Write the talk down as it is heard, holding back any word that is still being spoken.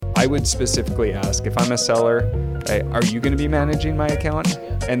I would specifically ask, if I'm a seller, are you going to be managing my account?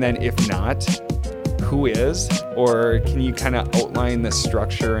 And then if not, who is? Or can you kind of outline the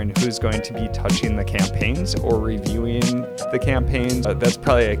structure and who's going to be touching the campaigns or reviewing the campaigns? That's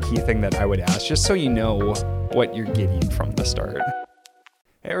probably a key thing that I would ask, just so you know what you're getting from the start.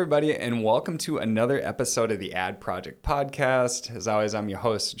 Hey everybody, and welcome to another episode of the Ad Project Podcast. As always, I'm your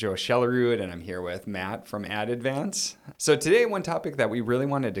host, Joe Schellerud, and I'm here with Matt from Ad Advance. So today, one topic that we really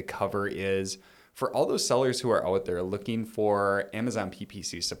wanted to cover is for all those sellers who are out there looking for Amazon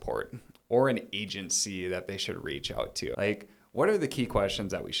PPC support or an agency that they should reach out to. Like, what are the key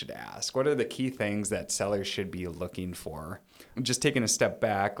questions that we should ask? What are the key things that sellers should be looking for? Just taking a step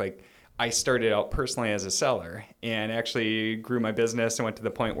back, I started out personally as a seller and actually grew my business and went to the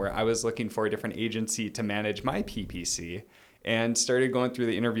point where I was looking for a different agency to manage my PPC and started going through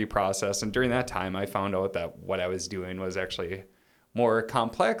the interview process. And during that time, I found out that what I was doing was actually more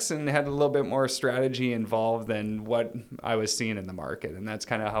complex and had a little bit more strategy involved than what I was seeing in the market. And that's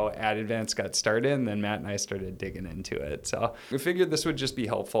kind of how Ad Advance got started. And then Matt and I started digging into it. So we figured this would just be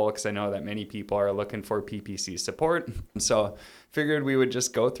helpful because I know that many people are looking for PPC support. So figured we would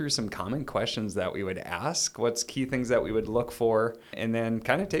just go through some common questions that we would ask, what's key things that we would look for, and then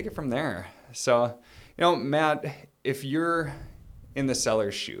kind of take it from there. So, Matt, if you're in the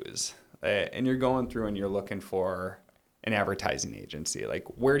seller's shoes and you're going through and you're looking for an advertising agency,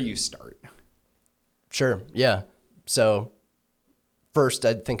 where do you start? Sure. Yeah. So first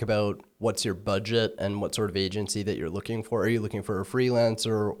I'd think about what's your budget and what sort of agency that you're looking for. Are you looking for a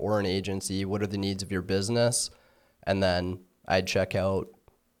freelancer or an agency? What are the needs of your business? And then I'd check out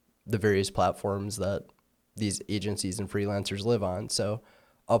the various platforms that these agencies and freelancers live on. So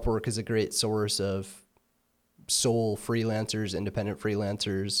Upwork is a great source of sole freelancers, independent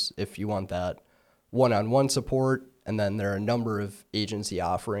freelancers, if you want that one-on-one support. And then there are a number of agency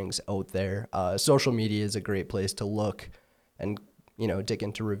offerings out there. Social media is a great place to look and, dig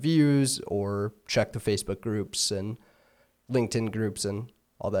into reviews or check the Facebook groups and LinkedIn groups and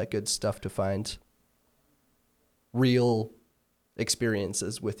all that good stuff to find real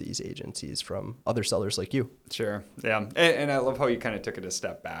experiences with these agencies from other sellers like you. Sure. Yeah. And I love how you kind of took it a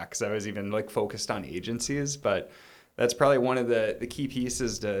step back because I was even focused on agencies, but that's probably one of the key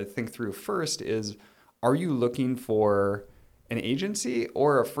pieces to think through first is, are you looking for an agency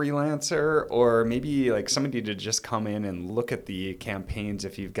or a freelancer or maybe somebody to just come in and look at the campaigns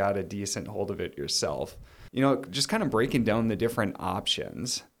if you've got a decent hold of it yourself? Just kind of breaking down the different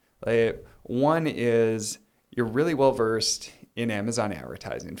options. One is you're really well versed in Amazon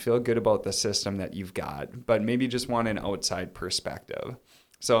advertising, feel good about the system that you've got, but maybe just want an outside perspective.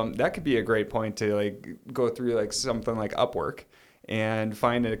 So that could be a great point to go through something like Upwork and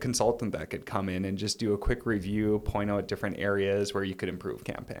find a consultant that could come in and just do a quick review, point out different areas where you could improve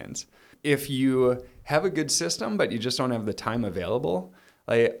campaigns. If you have a good system, but you just don't have the time available,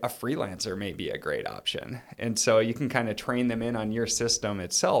 a freelancer may be a great option. And so you can kind of train them in on your system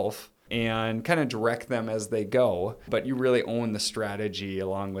itself and kind of direct them as they go, but you really own the strategy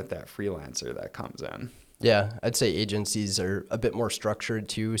along with that freelancer that comes in. Yeah, I'd say agencies are a bit more structured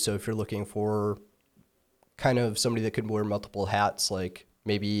too. So if you're looking for kind of somebody that could wear multiple hats, like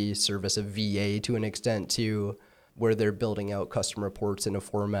maybe serve as a VA to an extent too, where they're building out custom reports in a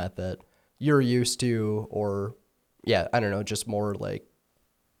format that you're used to, or just more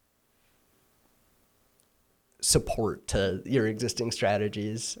support to your existing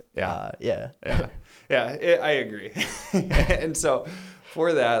strategies. I agree. And so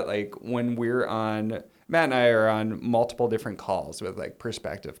for that, when Matt and I are on multiple different calls with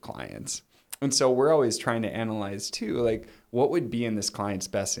prospective clients. And so we're always trying to analyze too, what would be in this client's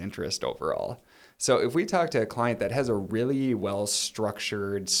best interest overall. So if we talk to a client that has a really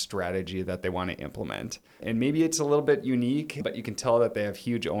well-structured strategy that they want to implement, and maybe it's a little bit unique, but you can tell that they have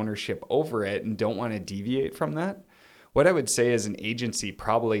huge ownership over it and don't want to deviate from that, what I would say is an agency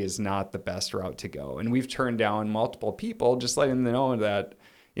probably is not the best route to go. And we've turned down multiple people, just letting them know that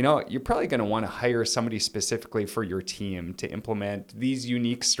you're probably going to want to hire somebody specifically for your team to implement these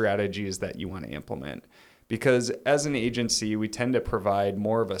unique strategies that you want to implement. Because as an agency, we tend to provide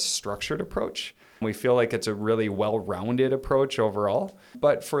more of a structured approach. We feel like it's a really well-rounded approach overall.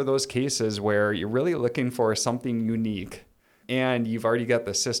 But for those cases where you're really looking for something unique and you've already got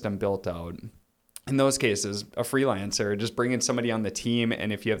the system built out, in those cases, a freelancer, just bringing somebody on the team,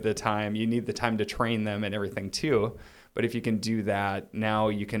 and if you have the time, you need the time to train them and everything too. But if you can do that, now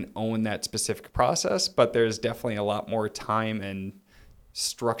you can own that specific process, but there's definitely a lot more time and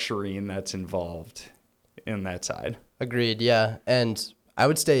structuring that's involved in that side. Agreed, yeah. And I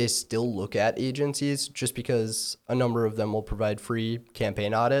would say still look at agencies just because a number of them will provide free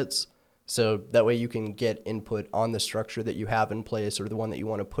campaign audits. So that way you can get input on the structure that you have in place or the one that you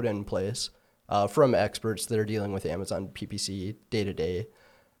want to put in place from experts that are dealing with Amazon PPC day to day.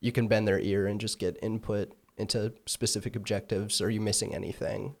 You can bend their ear and just get input into specific objectives. Are you missing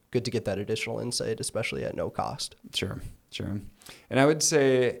anything? Good to get that additional insight, especially at no cost. Sure. And I would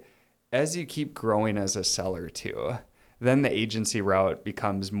say as you keep growing as a seller too, then the agency route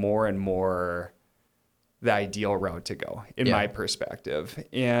becomes more and more the ideal route to go in my perspective.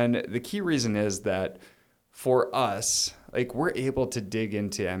 And the key reason is that for us, like we're able to dig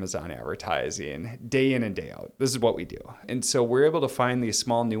into Amazon advertising day in and day out. This is what we do. And so we're able to find these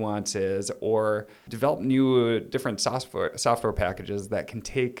small nuances or develop new different software packages that can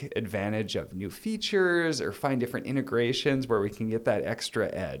take advantage of new features or find different integrations where we can get that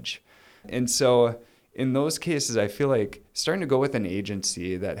extra edge. And so in those cases, I feel like starting to go with an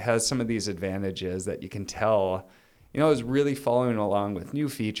agency that has some of these advantages that you can tell, is really following along with new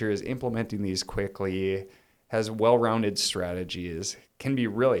features, implementing these quickly, has well-rounded strategies, can be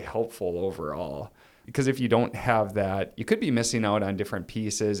really helpful overall. Because if you don't have that, you could be missing out on different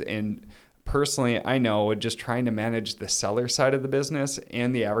pieces. And personally, I know just trying to manage the seller side of the business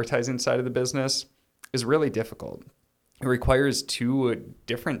and the advertising side of the business is really difficult. It requires two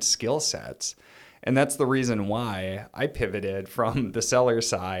different skill sets. And that's the reason why I pivoted from the seller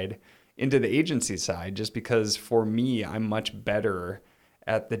side into the agency side, just because for me, I'm much better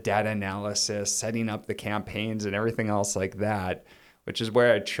at the data analysis, setting up the campaigns and everything else like that, which is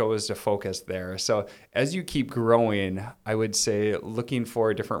where I chose to focus there. So as you keep growing, I would say looking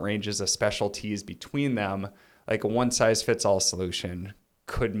for different ranges of specialties between them, like a one-size-fits-all solution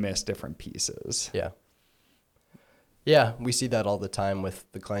could miss different pieces. Yeah, we see that all the time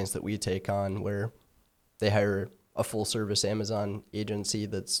with the clients that we take on where they hire a full-service Amazon agency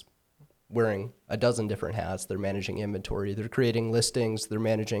that's wearing a dozen different hats. They're managing inventory, they're creating listings, they're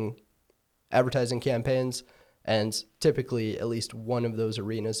managing advertising campaigns, and typically at least one of those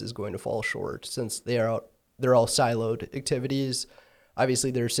arenas is going to fall short since they're all siloed activities. Obviously,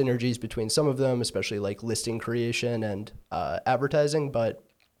 there are synergies between some of them, especially like listing creation and advertising, but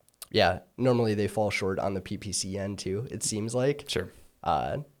yeah, normally they fall short on the PPC end too, it seems like. Sure.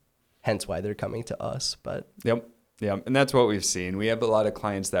 Hence why they're coming to us. But Yep. And that's what we've seen. We have a lot of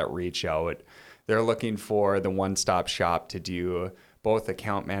clients that reach out. They're looking for the one-stop shop to do both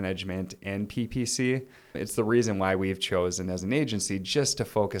account management and PPC. It's the reason why we've chosen as an agency just to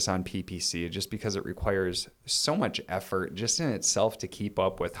focus on PPC, just because it requires so much effort just in itself to keep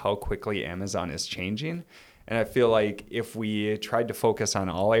up with how quickly Amazon is changing. And I feel like if we tried to focus on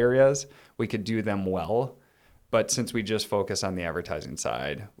all areas, we could do them well. But since we just focus on the advertising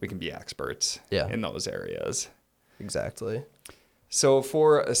side, we can be experts in those areas. Exactly. So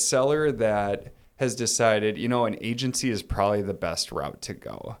for a seller that has decided, an agency is probably the best route to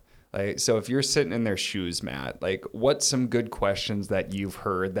go. So if you're sitting in their shoes, Matt, what's some good questions that you've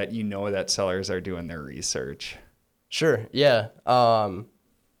heard that that sellers are doing their research? Sure. Yeah.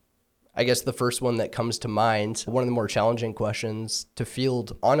 I guess the first one that comes to mind, one of the more challenging questions to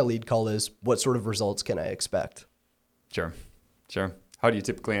field on a lead call is, what sort of results can I expect? Sure. How do you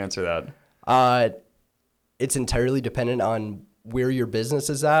typically answer that? It's entirely dependent on where your business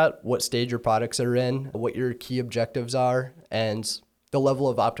is at, what stage your products are in, what your key objectives are, and the level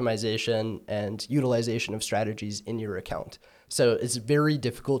of optimization and utilization of strategies in your account. So it's very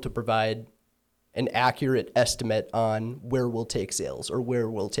difficult to provide an accurate estimate on where we'll take sales or where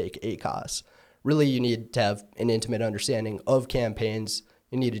we'll take ACOS. Really, you need to have an intimate understanding of campaigns.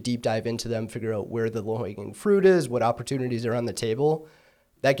 You need to deep dive into them, figure out where the low-hanging fruit is, what opportunities are on the table.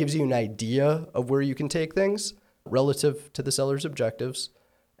 That gives you an idea of where you can take things relative to the seller's objectives.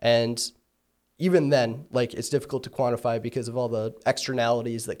 And even then, it's difficult to quantify because of all the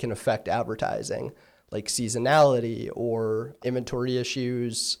externalities that can affect advertising, like seasonality or inventory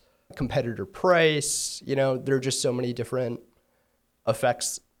issues, competitor price. There are just so many different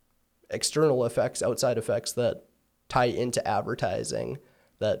effects, external effects, outside effects that tie into advertising,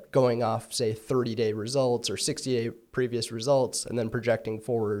 that going off, say, 30-day results or 60-day previous results and then projecting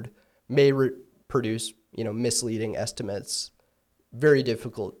forward may produce, misleading estimates. Very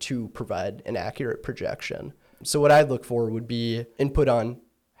difficult to provide an accurate projection. So what I'd look for would be input on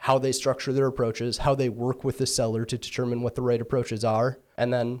how they structure their approaches, how they work with the seller to determine what the right approaches are,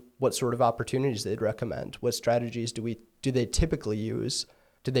 and then what sort of opportunities they'd recommend. What strategies do they typically use?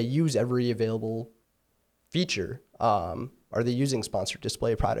 Do they use every available feature? Are they using sponsored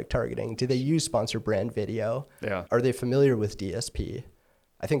display product targeting? Do they use sponsored brand video? Yeah. Are they familiar with DSP?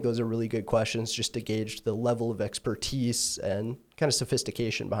 I think those are really good questions just to gauge the level of expertise and kind of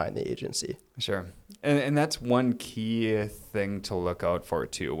sophistication behind the agency. Sure. And that's one key thing to look out for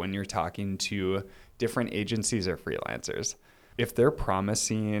too when you're talking to different agencies or freelancers. If they're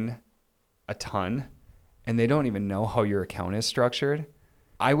promising a ton and they don't even know how your account is structured,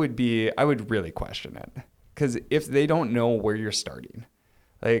 I would really question it. Because if they don't know where you're starting,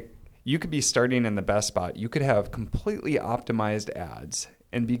 like you could be starting in the best spot, you could have completely optimized ads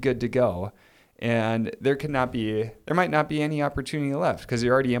and be good to go. And there might not be any opportunity left because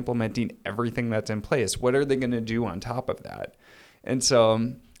you're already implementing everything that's in place. What are they going to do on top of that? And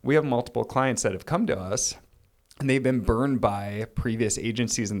so we have multiple clients that have come to us and they've been burned by previous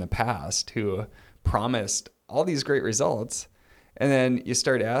agencies in the past who promised all these great results. And then you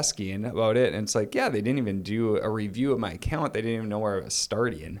start asking about it and it's like, yeah, they didn't even do a review of my account. They didn't even know where I was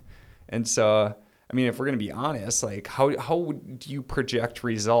starting. And so, I mean, if we're going to be honest, like how do you project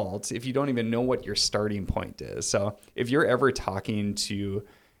results if you don't even know what your starting point is? So if you're ever talking to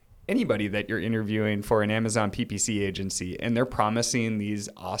anybody that you're interviewing for an Amazon PPC agency and they're promising these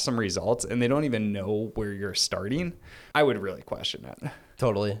awesome results and they don't even know where you're starting, I would really question it.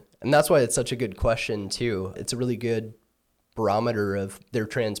 Totally. And that's why it's such a good question too. It's a really good barometer of their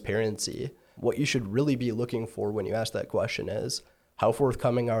transparency. What you should really be looking for when you ask that question is, how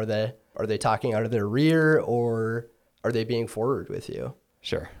forthcoming are they? Are they talking out of their rear or are they being forward with you?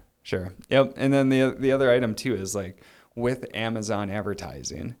 Sure. Yep. And then the other item too is like with Amazon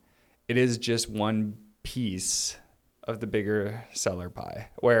advertising, it is just one piece of the bigger seller pie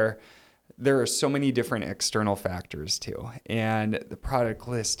where there are so many different external factors too. And the product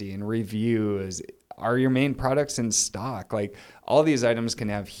listing, reviews, are your main products in stock? Like all these items can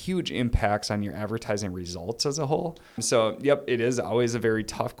have huge impacts on your advertising results as a whole. So, yep, it is always a very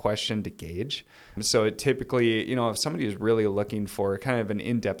tough question to gauge. So typically, if somebody is really looking for kind of an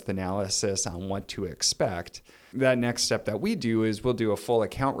in-depth analysis on what to expect, that next step that we do is we'll do a full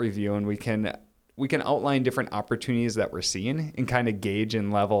account review and we can outline different opportunities that we're seeing and kind of gauge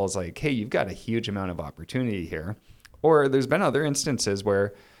in levels like, hey, you've got a huge amount of opportunity here. Or there's been other instances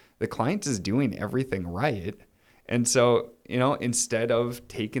where the client is doing everything right. And so, instead of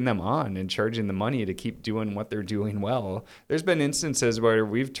taking them on and charging the money to keep doing what they're doing well, there's been instances where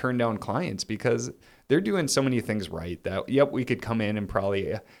we've turned down clients because they're doing so many things right that, yep, we could come in and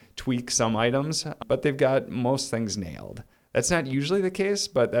probably tweak some items, but they've got most things nailed. That's not usually the case,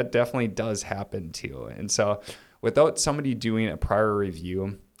 but that definitely does happen too. And so without somebody doing a prior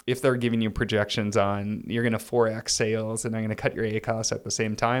review, if they're giving you projections on you're going to 4x sales and I'm going to cut your ACOS at the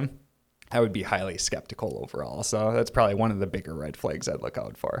same time, I would be highly skeptical overall. So that's probably one of the bigger red flags I'd look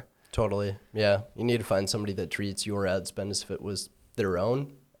out for. Totally. Yeah. You need to find somebody that treats your ad spend as if it was their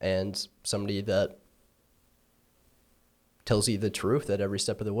own and somebody that tells you the truth at every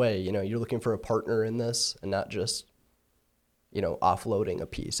step of the way. You're looking for a partner in this and not just offloading a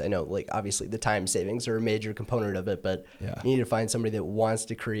piece. I know, like, obviously the time savings are a major component of it, but you need to find somebody that wants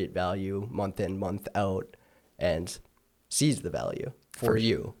to create value month in, month out and sees the value for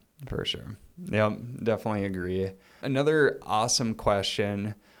you. For sure. Yeah, definitely agree. Another awesome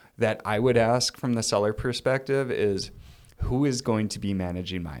question that I would ask from the seller perspective is, who is going to be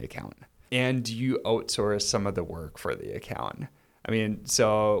managing my account? And do you outsource some of the work for the account? I mean,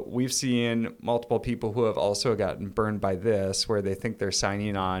 so we've seen multiple people who have also gotten burned by this, where they think they're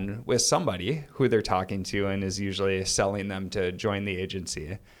signing on with somebody who they're talking to and is usually selling them to join the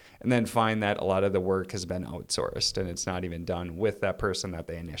agency, and then find that a lot of the work has been outsourced and it's not even done with that person that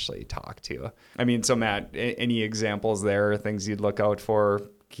they initially talked to. I mean, so Matt, any examples there, things you'd look out for,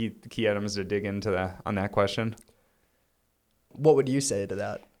 key items to dig into on that question? What would you say to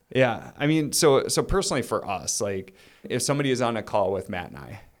that? Yeah, I mean, so personally for us, like if somebody is on a call with Matt and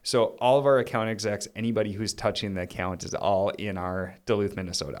I, so all of our account execs, anybody who's touching the account is all in our Duluth,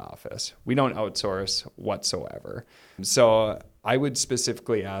 Minnesota office. We don't outsource whatsoever. So I would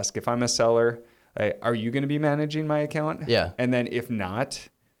specifically ask, if I'm a seller, are you going to be managing my account? Yeah. And then if not,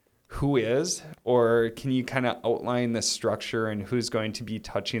 who is? Or can you kind of outline the structure and who's going to be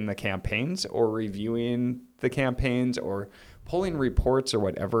touching the campaigns or reviewing the campaigns or pulling reports or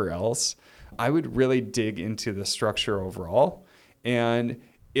whatever else? I would really dig into the structure overall. And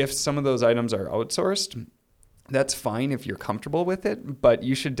if some of those items are outsourced, that's fine if you're comfortable with it, but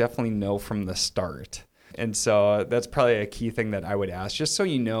you should definitely know from the start. And so that's probably a key thing that I would ask, just so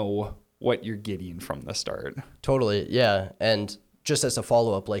you know what you're getting from the start. Totally. Yeah. And just as a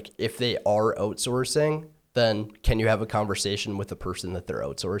follow-up, like if they are outsourcing, then can you have a conversation with the person that they're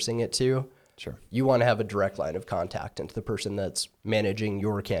outsourcing it to? Sure. You want to have a direct line of contact into the person that's managing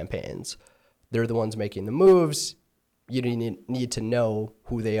your campaigns. They're the ones making the moves. you need to know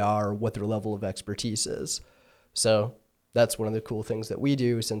who they are, what their level of expertise is. So that's one of the cool things that we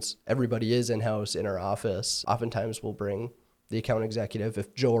do, since everybody is in-house in our office. Oftentimes we'll bring the account executive,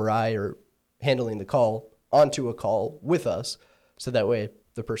 if Joe or I are handling the call, onto a call with us. So that way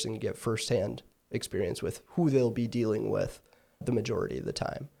the person can get firsthand experience with who they'll be dealing with the majority of the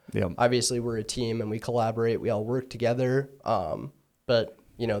time. Yep. Obviously we're a team and we collaborate, we all work together. But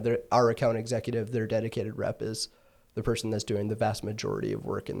our account executive, their dedicated rep, is the person that's doing the vast majority of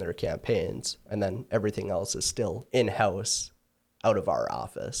work in their campaigns. And then everything else is still in-house out of our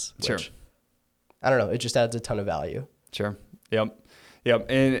office, which, sure. I don't know, it just adds a ton of value. Sure. Yep. Yep.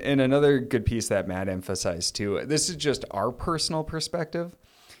 And another good piece that Matt emphasized too, this is just our personal perspective,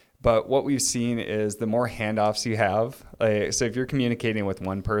 but what we've seen is the more handoffs you have, so if you're communicating with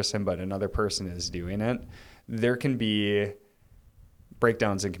one person, but another person is doing it, there can be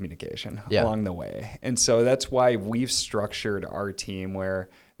breakdowns in communication along the way. And so that's why we've structured our team where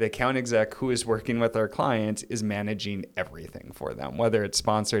the account exec who is working with our clients is managing everything for them, whether it's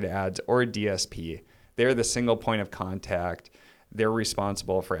sponsored ads or DSP. They're the single point of contact. They're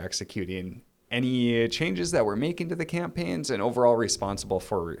responsible for executing any changes that we're making to the campaigns and overall responsible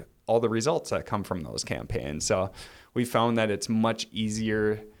for all the results that come from those campaigns. So we found that it's much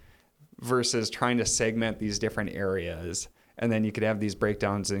easier versus trying to segment these different areas. And then you could have these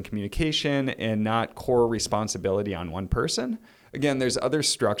breakdowns in communication and not core responsibility on one person. Again, there's other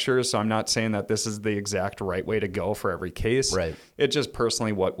structures, so I'm not saying that this is the exact right way to go for every case. Right. It's just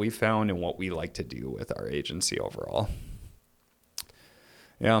personally what we found and what we like to do with our agency overall.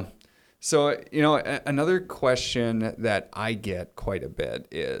 Yeah. So, another question that I get quite a bit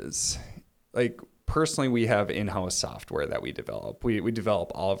is, personally, we have in-house software that we develop. We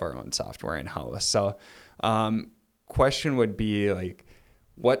develop all of our own software in-house. So, question would be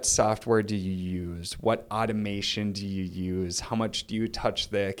what software do you use? What automation do you use? How much do you touch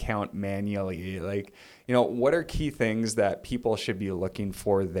the account manually? What are key things that people should be looking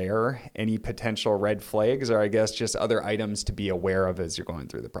for there? Any potential red flags, or I guess just other items to be aware of as you're going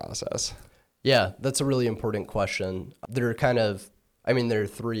through the process? Yeah, that's a really important question. There are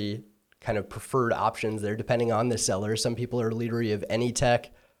three kind of preferred options there depending on the seller. Some people are leery of any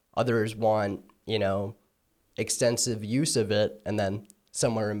tech. Others want, extensive use of it, and then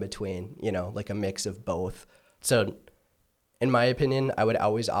somewhere in between, a mix of both. So in my opinion, I would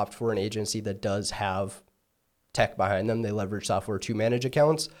always opt for an agency that does have tech behind them. They leverage software to manage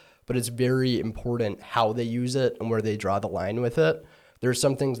accounts, but it's very important how they use it and where they draw the line with it. There's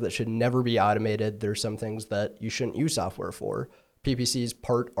some things that should never be automated. There's some things that you shouldn't use software for. PPC is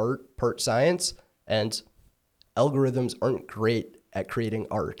part art, part science, and algorithms aren't great at creating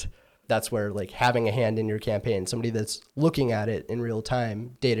art. That's where having a hand in your campaign, somebody that's looking at it in real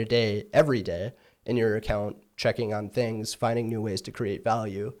time, day to day, every day in your account, checking on things, finding new ways to create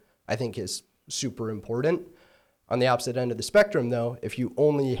value, I think is super important. On the opposite end of the spectrum though, if you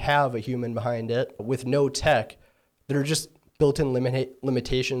only have a human behind it with no tech, there are just built-in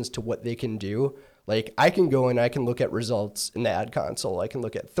limitations to what they can do. I can go and I can look at results in the ad console. I can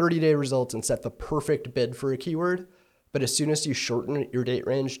look at 30-day results and set the perfect bid for a keyword. But as soon as you shorten your date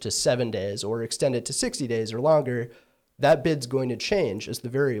range to 7 days or extend it to 60 days or longer, that bid's going to change as the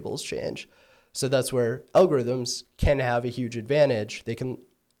variables change. So that's where algorithms can have a huge advantage. They can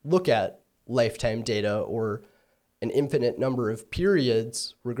look at lifetime data or an infinite number of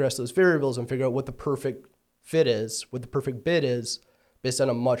periods, regress those variables, and figure out what the perfect fit is, what the perfect bid is, based on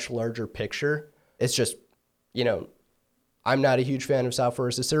a much larger picture. It's just, I'm not a huge fan of software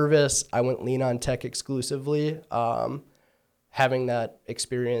as a service. I wouldn't lean on tech exclusively. Having that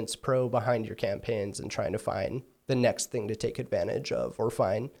experience pro behind your campaigns and trying to find the next thing to take advantage of or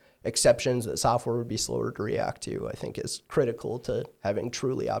find exceptions that software would be slower to react to, I think is critical to having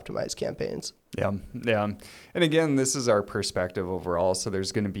truly optimized campaigns. Yeah. And again, this is our perspective overall. So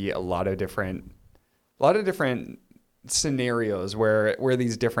there's going to be a lot of different scenarios where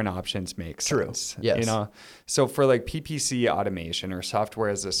these different options make sense. True. Yes. So for PPC automation or software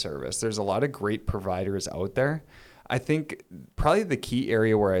as a service, there's a lot of great providers out there. I think probably the key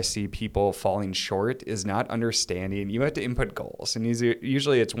area where I see people falling short is not understanding. You have to input goals, and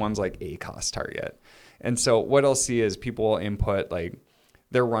usually it's ones like ACoS target. And so what I'll see is people input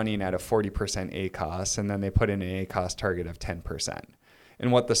they're running at a 40% ACoS, and then they put in an ACoS target of 10%.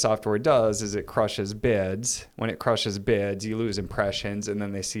 And what the software does is it crushes bids. When it crushes bids, you lose impressions, and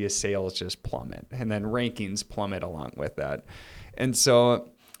then they see a sales just plummet, and then rankings plummet along with that. And so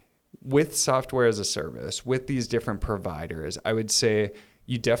with software as a service, with these different providers, I would say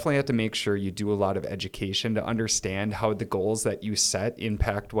you definitely have to make sure you do a lot of education to understand how the goals that you set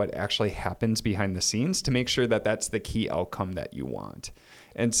impact what actually happens behind the scenes to make sure that that's the key outcome that you want.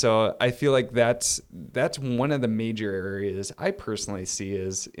 And so I feel like that's one of the major areas I personally see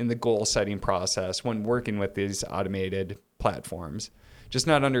is in the goal setting process when working with these automated platforms. Just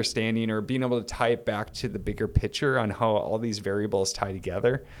not understanding or being able to tie it back to the bigger picture on how all these variables tie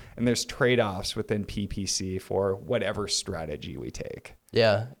together. And there's trade-offs within PPC for whatever strategy we take.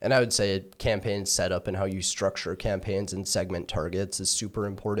 Yeah, and I would say campaign setup and how you structure campaigns and segment targets is super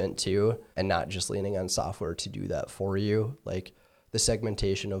important too, and not just leaning on software to do that for you. Like the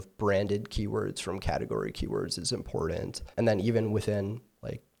segmentation of branded keywords from category keywords is important. And then even within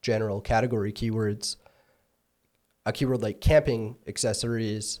like general category keywords, a keyword like camping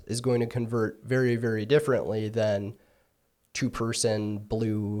accessories is going to convert very, very differently than 2-person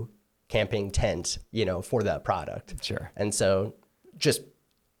blue camping tent, for that product. Sure. And so just,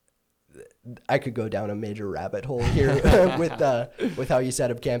 I could go down a major rabbit hole here with how you set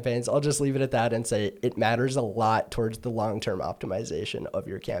up campaigns. I'll just leave it at that and say it matters a lot towards the long-term optimization of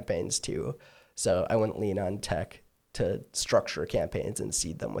your campaigns too. So I wouldn't lean on tech to structure campaigns and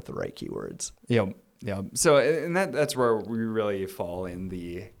seed them with the right keywords. Yeah. So, and that's where we really fall in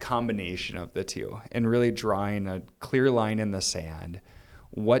the combination of the two and really drawing a clear line in the sand.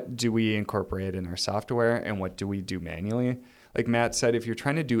 What do we incorporate in our software and what do we do manually? Like Matt said, if you're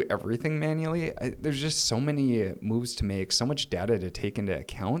trying to do everything manually, there's just so many moves to make, so much data to take into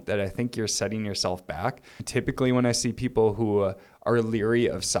account that I think you're setting yourself back. Typically, when I see people who are leery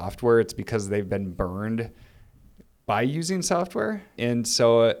of software, it's because they've been burned by using software. And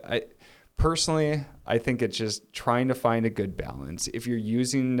so personally, I think it's just trying to find a good balance. If you're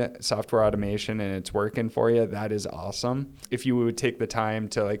using software automation and it's working for you, that is awesome. If you would take the time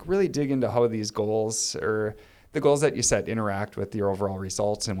to like really dig into how these goals or the goals that you set interact with your overall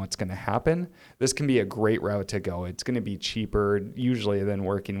results and what's going to happen, this can be a great route to go. It's going to be cheaper usually than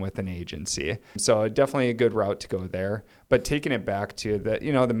working with an agency. So definitely a good route to go there. But taking it back to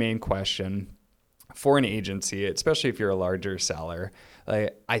the main question for an agency, especially if you're a larger seller,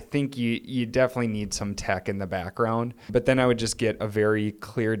 I think you definitely need some tech in the background, but then I would just get a very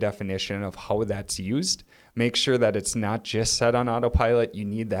clear definition of how that's used. Make sure that it's not just set on autopilot. You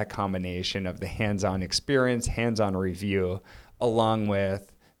need that combination of the hands-on experience, hands-on review, along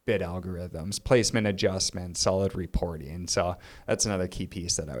with bid algorithms, placement adjustments, solid reporting. So that's another key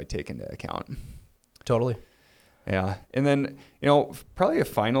piece that I would take into account. Totally. Yeah. And then, probably a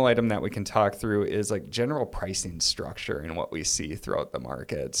final item that we can talk through is like general pricing structure and what we see throughout the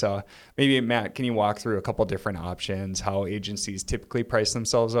market. So maybe Matt, can you walk through a couple different options, how agencies typically price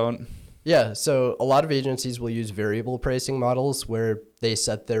themselves out? Yeah. So a lot of agencies will use variable pricing models where they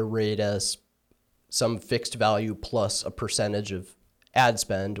set their rate as some fixed value plus a percentage of ad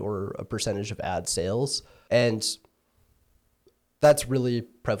spend or a percentage of ad sales. And that's really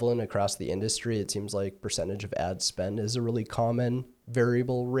prevalent across the industry. It seems like percentage of ad spend is a really common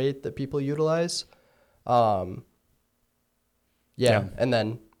variable rate that people utilize. And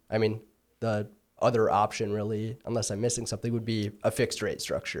then, the other option really, unless I'm missing something, would be a fixed rate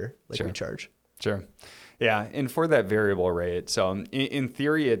structure like we charge. Sure. Yeah. And for that variable rate, so in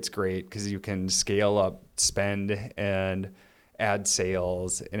theory, it's great because you can scale up spend and ad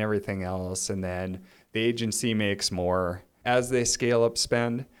sales and everything else. And then the agency makes more as they scale up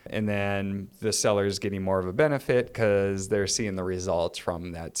spend, and then the seller's getting more of a benefit because they're seeing the results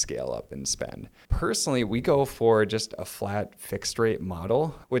from that scale up and spend. Personally, we go for just a flat fixed rate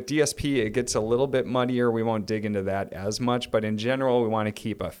model. With DSP, it gets a little bit muddier. We won't dig into that as much, but in general, we want to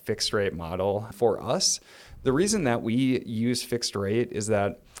keep a fixed rate model for us. The reason that we use fixed rate is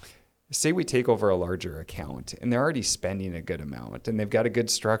that say we take over a larger account and they're already spending a good amount and they've got a good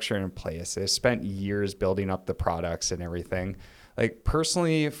structure in place. They've spent years building up the products and everything. Like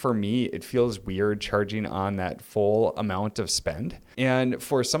personally, for me, it feels weird charging on that full amount of spend. And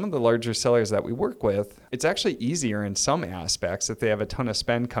for some of the larger sellers that we work with, it's actually easier in some aspects if they have a ton of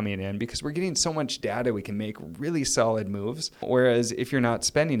spend coming in because we're getting so much data, we can make really solid moves. Whereas if you're not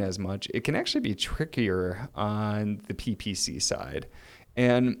spending as much, it can actually be trickier on the PPC side.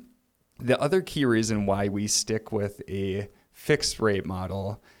 And the other key reason why we stick with a fixed rate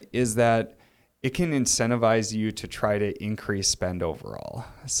model is that it can incentivize you to try to increase spend overall.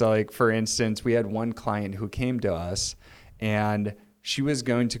 So like, for instance, we had one client who came to us and she was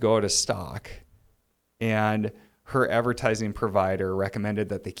going to go out of stock and her advertising provider recommended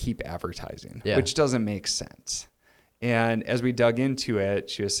that they keep advertising, which doesn't make sense. And as we dug into it,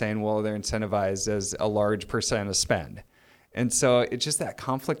 she was saying, well, they're incentivized as a large percent of spend. And so it's just that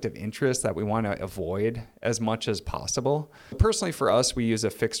conflict of interest that we want to avoid as much as possible. Personally, for us, we use a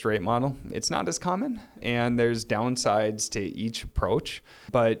fixed rate model. It's not as common, and there's downsides to each approach.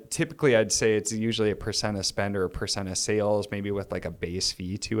 But typically, I'd say it's usually a percent of spend or a percent of sales, maybe with like a base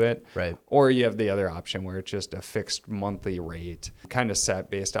fee to it. Right. Or you have the other option where it's just a fixed monthly rate, kind of set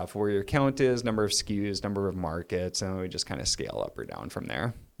based off of where your count is, number of SKUs, number of markets, and we just kind of scale up or down from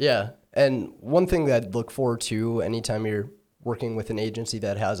there. Yeah. And one thing that I'd look for too, anytime you're working with an agency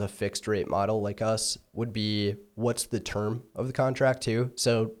that has a fixed rate model like us, would be what's the term of the contract too.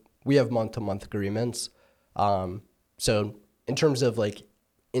 So we have month-to-month agreements. So in terms of like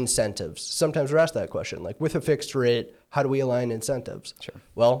incentives, sometimes we're asked that question, like with a fixed rate, how do we align incentives? Sure.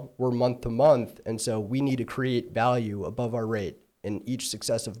 Well, we're month to month, and so we need to create value above our rate in each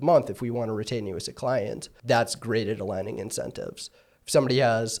successive month if we want to retain you as a client. That's great at aligning incentives. If somebody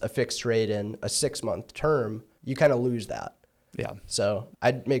has a fixed rate in a 6-month term, you kind of lose that. Yeah. So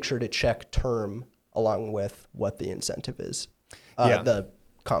I'd make sure to check term along with what the incentive is, Yeah. the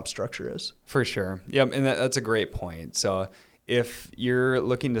comp structure is. For sure. Yep. And that's a great point. So if you're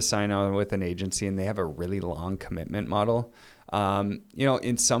looking to sign on with an agency and they have a really long commitment model,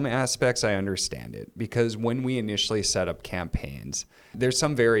 in some aspects, I understand it, because when we initially set up campaigns, there's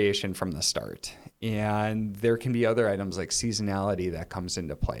some variation from the start. And there can be other items like seasonality that comes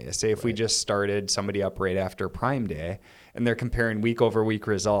into play. Say if we just started somebody up right after Prime Day and they're comparing week over week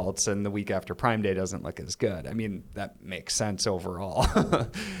results and the week after Prime Day doesn't look as good. I mean, that makes sense overall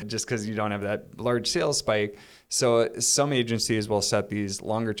just because you don't have that large sales spike. So some agencies will set these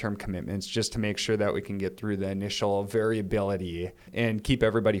longer term commitments just to make sure that we can get through the initial variability and keep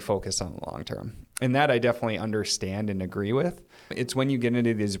everybody focused on the long term. And that I definitely understand and agree with. It's when you get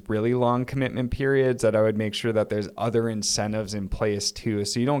into these really long commitment periods that I would make sure that there's other incentives in place too.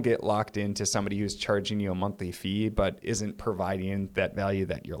 So you don't get locked into somebody who's charging you a monthly fee, but isn't providing that value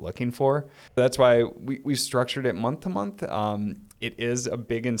that you're looking for. That's why we structured it month to month. It is a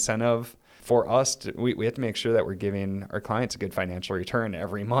big incentive for us. We have to make sure that we're giving our clients a good financial return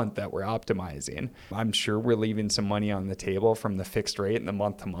every month that we're optimizing. I'm sure we're leaving some money on the table from the fixed rate and the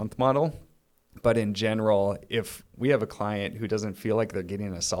month to month model. But in general, if we have a client who doesn't feel like they're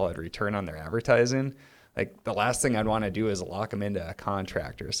getting a solid return on their advertising, like the last thing I'd want to do is lock them into a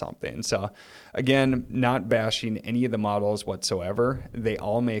contract or something. So again, not bashing any of the models whatsoever. They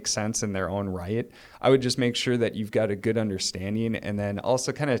all make sense in their own right. I would just make sure that you've got a good understanding and then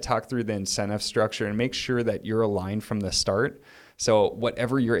also kind of talk through the incentive structure and make sure that you're aligned from the start. So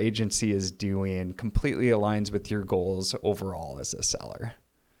whatever your agency is doing completely aligns with your goals overall as a seller.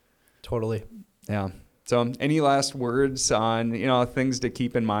 Totally. Yeah. So any last words on, things to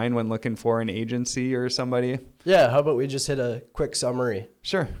keep in mind when looking for an agency or somebody? Yeah. How about we just hit a quick summary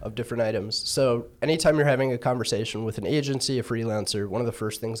Sure. of different items? So anytime you're having a conversation with an agency, a freelancer, one of the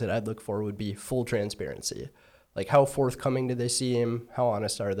first things that I'd look for would be full transparency. Like how forthcoming do they seem? How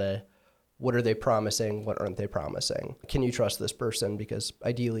honest are they? What are they promising? What aren't they promising? Can you trust this person? Because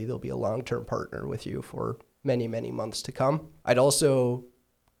ideally they'll be a long-term partner with you for many, many months to come. I'd also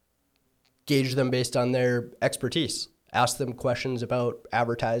gauge them based on their expertise. Ask them questions about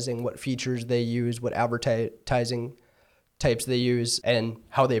advertising, what features they use, what advertising types they use, and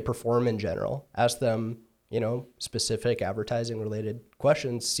how they perform in general. Ask them, specific advertising related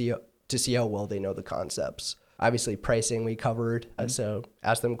questions to see how well they know the concepts. Obviously, pricing we covered. So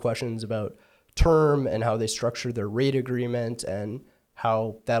ask them questions about term and how they structure their rate agreement and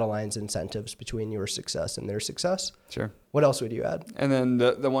how that aligns incentives between your success and their success. Sure. What else would you add? And then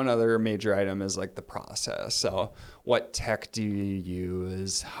the one other major item is like the process. So what tech do you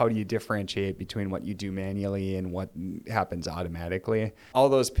use? How do you differentiate between what you do manually and what happens automatically? All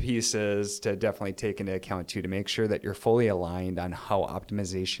those pieces to definitely take into account too, to make sure that you're fully aligned on how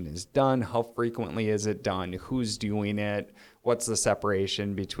optimization is done, how frequently is it done, who's doing it, what's the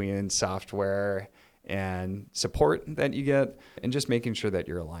separation between software and support that you get, and just making sure that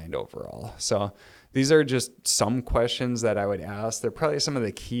you're aligned overall. So these are just some questions that I would ask. They're probably some of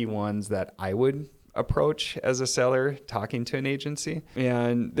the key ones that I would approach as a seller talking to an agency.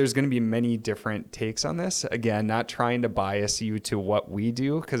 And there's going to be many different takes on this. Again, not trying to bias you to what we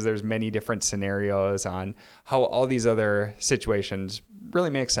do, because there's many different scenarios on how all these other situations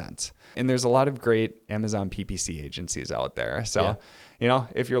really make sense. And there's a lot of great Amazon PPC agencies out there. So,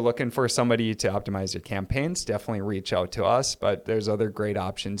 if you're looking for somebody to optimize your campaigns, definitely reach out to us. But there's other great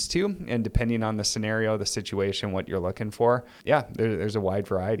options too. And depending on the scenario, the situation, what you're looking for, there's a wide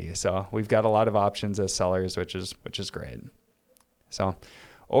variety. So we've got a lot of options as sellers, which is great. So,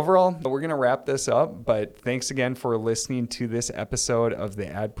 overall, we're going to wrap this up, but thanks again for listening to this episode of the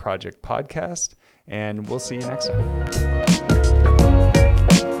Ad Project Podcast, and we'll see you next time.